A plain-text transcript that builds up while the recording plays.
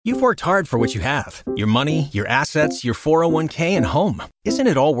You've worked hard for what you have. Your money, your assets, your 401k, and home. Isn't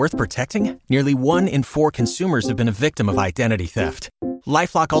it all worth protecting? Nearly 1 in 4 consumers have been a victim of identity theft.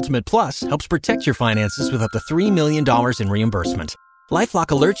 LifeLock Ultimate Plus helps protect your finances with up to $3 million in reimbursement. LifeLock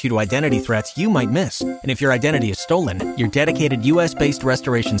alerts you to identity threats you might miss. And if your identity is stolen, your dedicated U.S.-based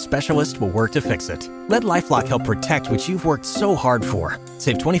restoration specialist will work to fix it. Let LifeLock help protect what you've worked so hard for.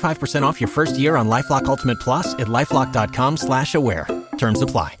 Save 25% off your first year on LifeLock Ultimate Plus at LifeLock.com/aware. Terms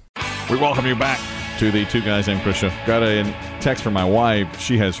apply. We welcome you back to the Two Guys Named Chris Show. Got a text from my wife.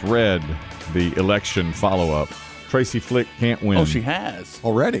 She has read the election follow-up. Tracy Flick can't win. Oh, she has?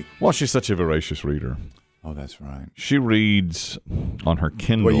 Already? Well, she's such a voracious reader. Oh, that's right. She reads on her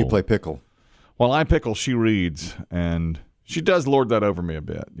Kindle. Well, you play pickle. Well, I pickle, she reads, and she does lord that over me a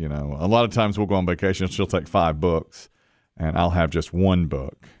bit. You know, a lot of times we'll go on vacation, she'll take 5 books, and I'll have just 1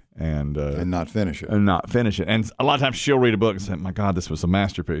 book. And not finish it. And not finish it. And a lot of times she'll read a book and say, my God, this was a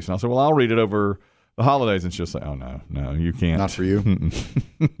masterpiece. And I'll say, well, I'll read it over the holidays. And she'll say, oh, no, you can't. Not for you?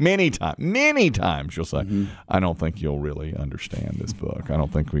 Many times she'll say, I don't think you'll really understand this book. I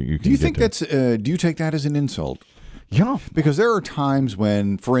don't think you can. Do you think that's, do you take that as an insult? Yeah. Because there are times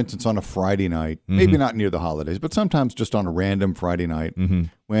when, for instance, on a Friday night, maybe not near the holidays, but sometimes just on a random Friday night,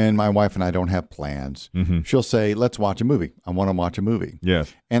 when my wife and I don't have plans, she'll say, let's watch a movie. I want to watch a movie.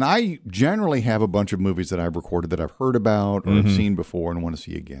 Yes. And I generally have a bunch of movies that I've recorded that I've heard about or have seen before and want to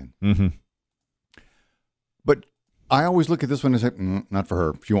see again. But I always look at this one and say, not for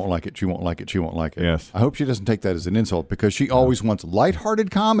her. She won't like it. She won't like it. She won't like it. Yes. I hope she doesn't take that as an insult because she always wants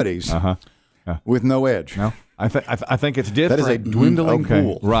lighthearted comedies with no edge. No. I think it's different. That is a dwindling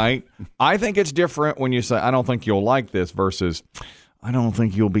pool. Right. I think it's different when you say, I don't think you'll like this versus, I don't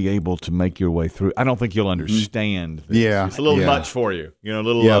think you'll be able to make your way through. I don't think you'll understand this. Yeah. It's a little much for you. You know, a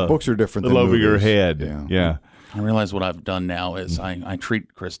little books are different little than over your movies. head. Yeah. I realize what I've done now is I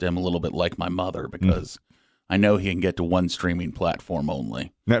treat Chris Dim a little bit like my mother because I know he can get to one streaming platform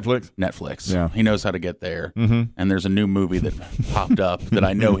only. Netflix. Yeah. He knows how to get there. And there's a new movie that popped up that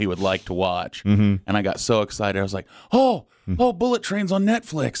I know he would like to watch. And I got so excited. I was like, oh, Bullet Train's on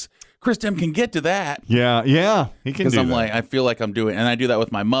Netflix. Chris Dim can get to that. Yeah. He can do Because I'm that. like, I feel like I'm doing, and I do that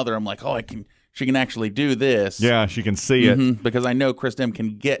with my mother. I'm like, she can actually do this. Yeah, she can see it. Because I know Chris Dim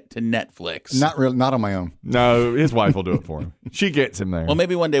can get to Netflix. Not on my own. No, his wife will do it for him. She gets him there. Well,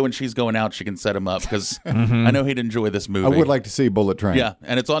 maybe one day when she's going out, she can set him up because I know he'd enjoy this movie. I would like to see Bullet Train. Yeah,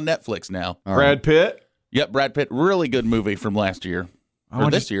 and it's on Netflix now. Brad Pitt? Yep, Brad Pitt. Really good movie from last year. Or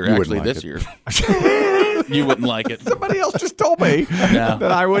this year, you actually. wouldn't This like year. You wouldn't like it. Somebody else just told me that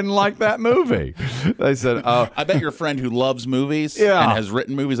I wouldn't like that movie. They said, I bet your friend who loves movis and has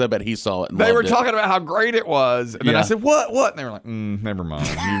written movies, I bet he saw it and they were loved it. talking about how great it was. And then I said, what? And they were like, never mind.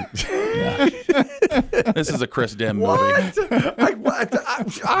 This is a Chris Dim movie.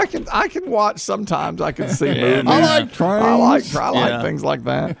 I can watch sometimes. I can see movies. I like trains. I like things like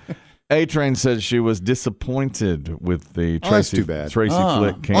that. A-Train said she was disappointed with the Tracy Flick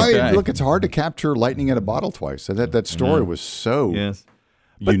campaign. Look, it's hard to capture lightning in a bottle twice. So that story was so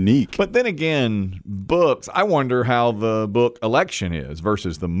unique. But then again, books, I wonder how the book Election is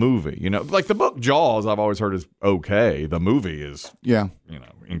versus the movie. You know, like the book Jaws, I've always heard is okay. The movie is,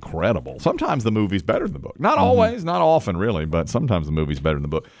 incredible. Sometimes the movie's better than the book. Not always, not often really, but sometimes the movie's better than the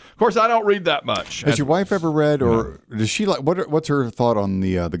book. Of course, I don't read that much. Has your wife ever read, or does she like? What's her thought on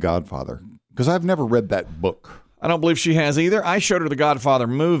the Godfather? Because I've never read that book. I don't believe she has either. I showed her the Godfather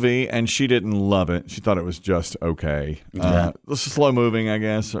movie, and she didn't love it. She thought it was just okay. This is slow moving, I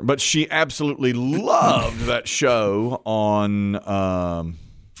guess. But she absolutely loved that show on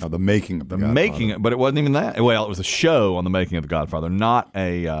the making of the Godfather. But it wasn't even that. Well, it was a show on the making of the Godfather, not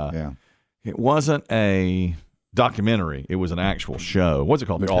a. It wasn't a documentary. It was an actual show. What's it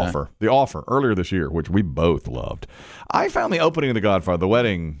called? The Offer. The Offer, earlier this year, which we both loved. I found the opening of the Godfather, the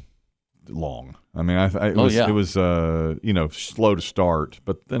wedding, long. I mean, it was slow to start,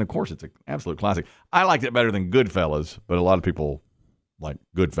 but then of course it's an absolute classic. I liked it better than Goodfellas, but a lot of people like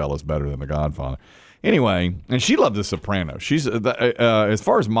Goodfellas better than The Godfather. Anyway, and she loved The Sopranos. She's as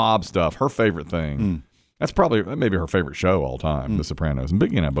far as mob stuff, her favorite thing. That's maybe her favorite show all time, The Sopranos. And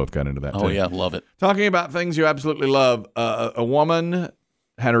Biggie and I both got into that too. Oh yeah, love it. Talking about things you absolutely love. A woman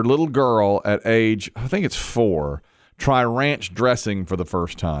had her little girl at age, I think it's 4. Try ranch dressing for the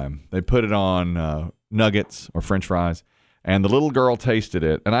first time. They put it on nuggets or French fries, and the little girl tasted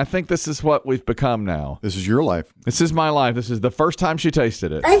it. And I think this is what we've become now. This is your life. This is my life. This is the first time she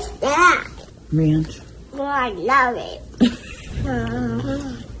tasted it. What's that? Ranch. Oh, I love it.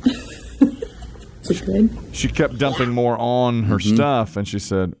 It's She kept dumping more on her stuff, and she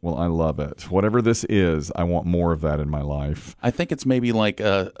said, well, I love it. Whatever this is, I want more of that in my life. I think it's maybe like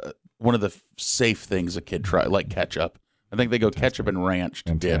one of the safe things a kid try, like ketchup. I think they go ketchup and ranch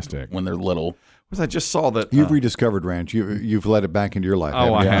to dip when they're little. I just saw that you've rediscovered ranch. You've let it back into your life.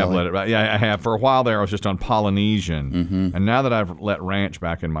 Oh, I have let it back. Yeah, I have. For a while there, I was just on Polynesian, and now that I've let ranch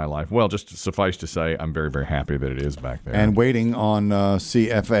back in my life, well, just suffice to say, I'm very, very happy that it is back there. And waiting on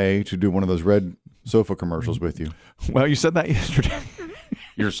CFA to do one of those red sofa commercials with you. Well, you said that yesterday.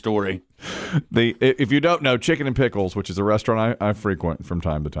 Your story. If you don't know, Chicken and Pickles, which is a restaurant I frequent from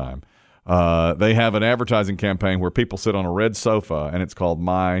time to time, they have an advertising campaign where people sit on a red sofa, and it's called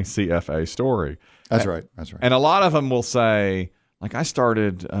My CFA Story. That's right. That's right. And a lot of them will say, like, I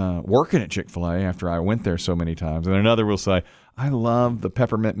started working at Chick-fil-A after I went there so many times. And another will say, I love the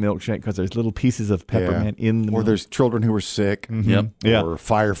peppermint milkshake because there's little pieces of peppermint in the milk. Or there's children who are sick. Yep. Or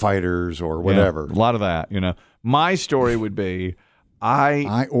firefighters or whatever. Yeah, a lot of that, My story would be,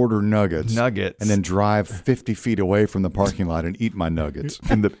 I order nuggets, and then drive 50 feet away from the parking lot and eat my nuggets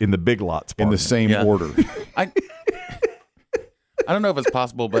in the Big Lots in the same order. I don't know if it's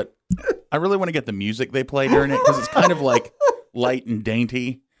possible, but I really want to get the music they play during it because it's kind of like light and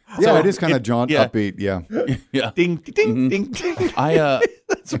dainty. Yeah, so it is kind of upbeat. Yeah, yeah. Ding ding ding ding. I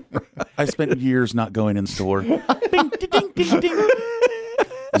spent years not going in store. Ding ding ding ding.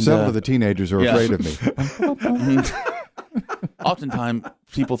 Some of the teenagers are afraid of me. Oftentimes,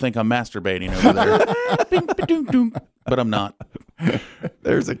 people think I'm masturbating over there, but I'm not.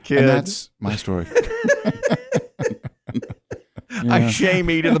 There's a kid. And that's my story. I shame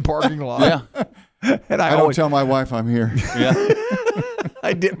eat in the parking lot. Yeah. And I don't tell my wife I'm here. Yeah.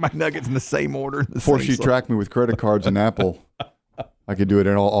 I dip my nuggets in the same order. Before she tracked me with credit cards and Apple, I could do it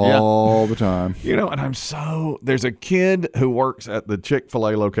all the time. And there's a kid who works at the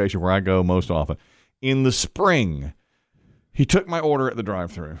Chick-fil-A location where I go most often. In the spring, he took my order at the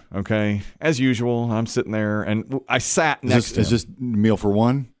drive-thru, okay? As usual, I'm sitting there, and I sat next to him. Is this meal for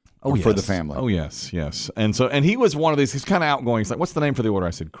one? Oh, yes. For the family? Oh, yes. And he was one of these, he's kind of outgoing. He's like, what's the name for the order?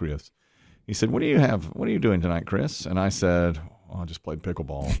 I said, Chris. He said, what do you have? What are you doing tonight, Chris? And I said, I just played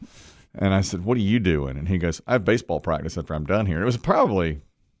pickleball. And I said, what are you doing? And he goes, I have baseball practice after I'm done here. And it was probably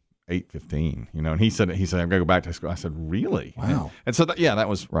 8:15, and he said, I'm going to go back to school. I said, really? Wow. And so, that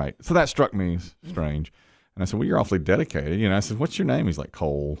was right. So that struck me as strange. And I said, well, you're awfully dedicated. I said, what's your name? He's like,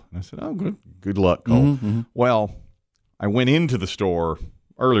 Cole. And I said, oh, good luck, Cole. Mm-hmm. Well, I went into the store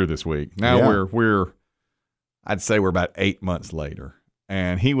earlier this week. Now I'd say we're about 8 months later.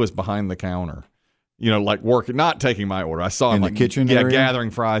 And he was behind the counter, like working, not taking my order. I saw him in like the kitchen area?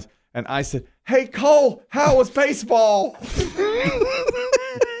 Gathering fries. And I said, hey, Cole, how was baseball?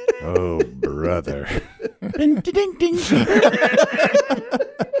 Oh, brother. Ding, ding, ding.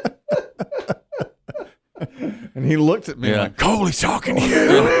 And he looked at me like, Cole, he's talking to you.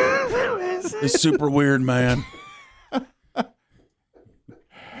 It's super weird, man.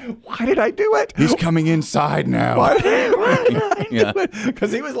 Why did I do it? He's coming inside now. Why did I do it?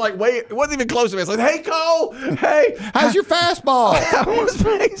 Because he was like, wait, it wasn't even close to me. I was like, hey, Cole, hey. How's your fastball? How was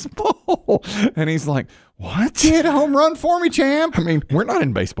baseball? And he's like, what? Hit a home run for me, champ. I mean, we're not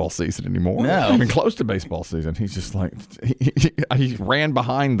in baseball season anymore. No. We're even close to baseball season. He's just like, he ran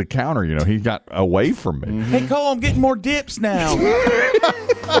behind the counter, He got away from me. Mm-hmm. Hey, Cole, I'm getting more dips now.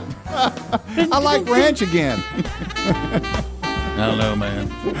 I like ranch again. I don't know, man.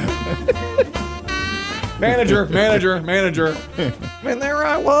 Manager. And there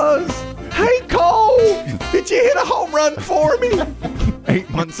I was. Hey, Cole, did you hit a home run for me? 8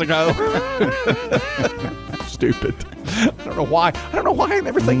 months ago. Stupid. I don't know why. I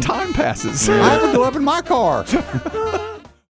never think time passes. I have a glove in my car.